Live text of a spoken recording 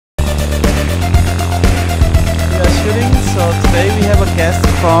guest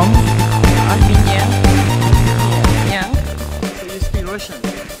from Armenia. Yeah. So you speak Russian?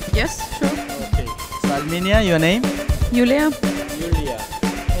 Yes, sure. Okay. So Armenia, your name? Yulia. Yulia.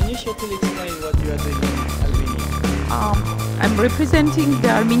 Can you shortly explain what you are doing in Armenia? I'm representing the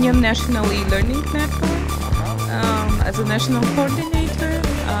Armenian National E-Learning Network as a national coordinator,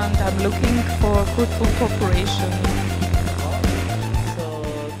 and I'm looking for fruitful cooperation. So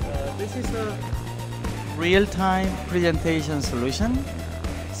this is a real-time presentation solution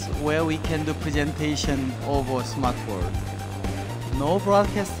where we can do presentation over smart world. No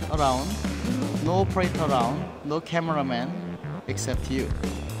broadcast around, no operator around, no cameraman except you.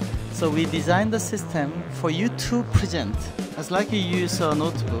 So we designed the system for you to present. It's like you use a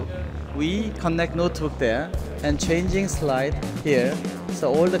notebook. We connect notebook there and changing slide here.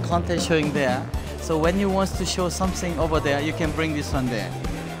 So all the content showing there. So when you want to show something over there, you can bring this one there.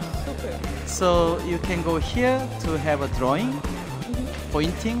 Okay. So you can go here to have a drawing,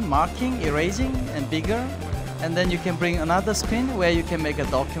 pointing, marking, erasing, and bigger. And then you can bring another screen where you can make a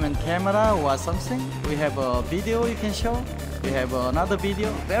document camera or something. We have a video you can show. We have another video.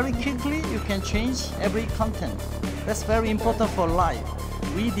 Very quickly you can change every content. That's very important for live.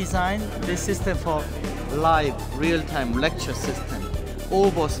 We designed this system for live, real-time lecture system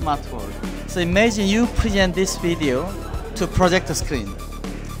over smart world. So imagine you present this video to projector screen.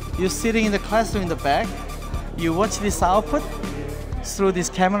 You're sitting in the classroom in the back. You watch this output through this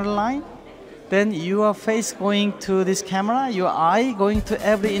camera line. Then your face going to this camera, your eye going to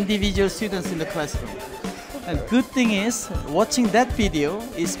every individual students in the classroom. And good thing is, watching that video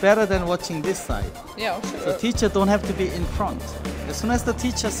is better than watching this side. Yeah, sure. So teacher don't have to be in front. As soon as the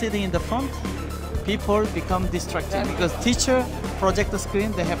teacher sitting in the front, people become distracted because teacher project the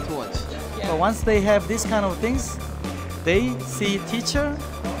screen, they have to watch. Yeah. But once they have these kind of things, they see teacher,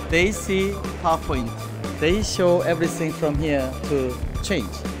 they see PowerPoint. They show everything from here to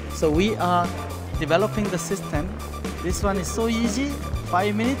change. So we are developing the system. This one is so easy,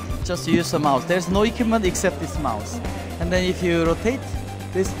 5 minutes, just use a mouse. There's no equipment except this mouse. And then if you rotate,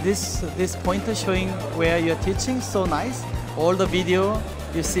 this pointer showing where you're teaching, so nice. All the video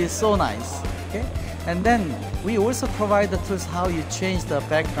you see is so nice. Okay? And then we also provide the tools how you change the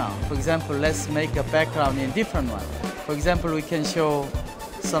background. For example, let's make a background in different one. For example, we can show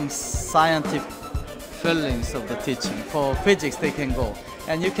some scientific feelings of the teaching. For physics, they can go.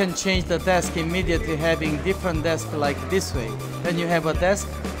 And you can change the desk immediately, having different desk like this way. Then you have a desk,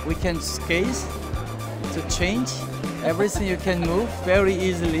 we can scale to change. Everything you can move very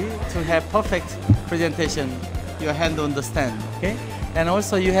easily to have perfect presentation, your hand on the stand, okay? And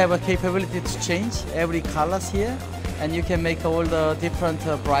also you have a capability to change every colors here, and you can make all the different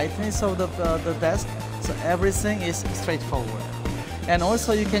brightness of the desk. So everything is straightforward. And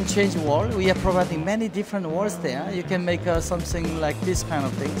also you can change wall. We are providing many different walls there. You can make something like this kind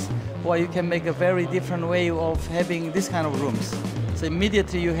of things, or you can make a very different way of having this kind of rooms. So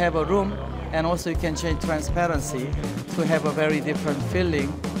immediately you have a room, and also you can change transparency to have a very different feeling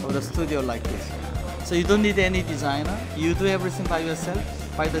of the studio like this. So you don't need any designer. You do everything by yourself,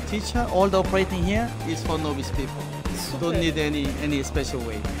 by the teacher. All the operating here is for novice people. Don't need any special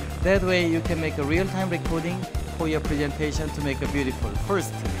way. That way you can make a real-time recording for your presentation to make it beautiful.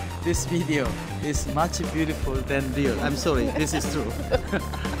 First, this video is much beautiful than real. I'm sorry, this is true.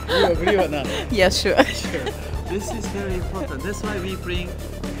 You agree or not? Yeah, sure. Sure. This is very important. That's why we bring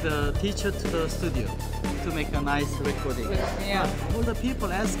the teacher to the studio to make a nice recording. Yeah. All the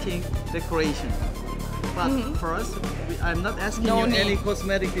people asking decoration. But for us, I'm not asking No you need. any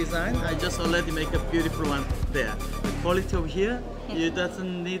cosmetic design. I just already make a beautiful one there. The quality of here, you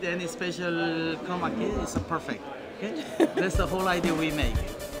doesn't need any special chroma key. It's perfect. Okay, that's the whole idea we make.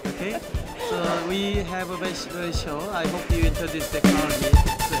 Okay, so we have a very show. I hope you introduce technology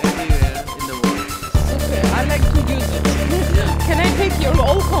to everywhere.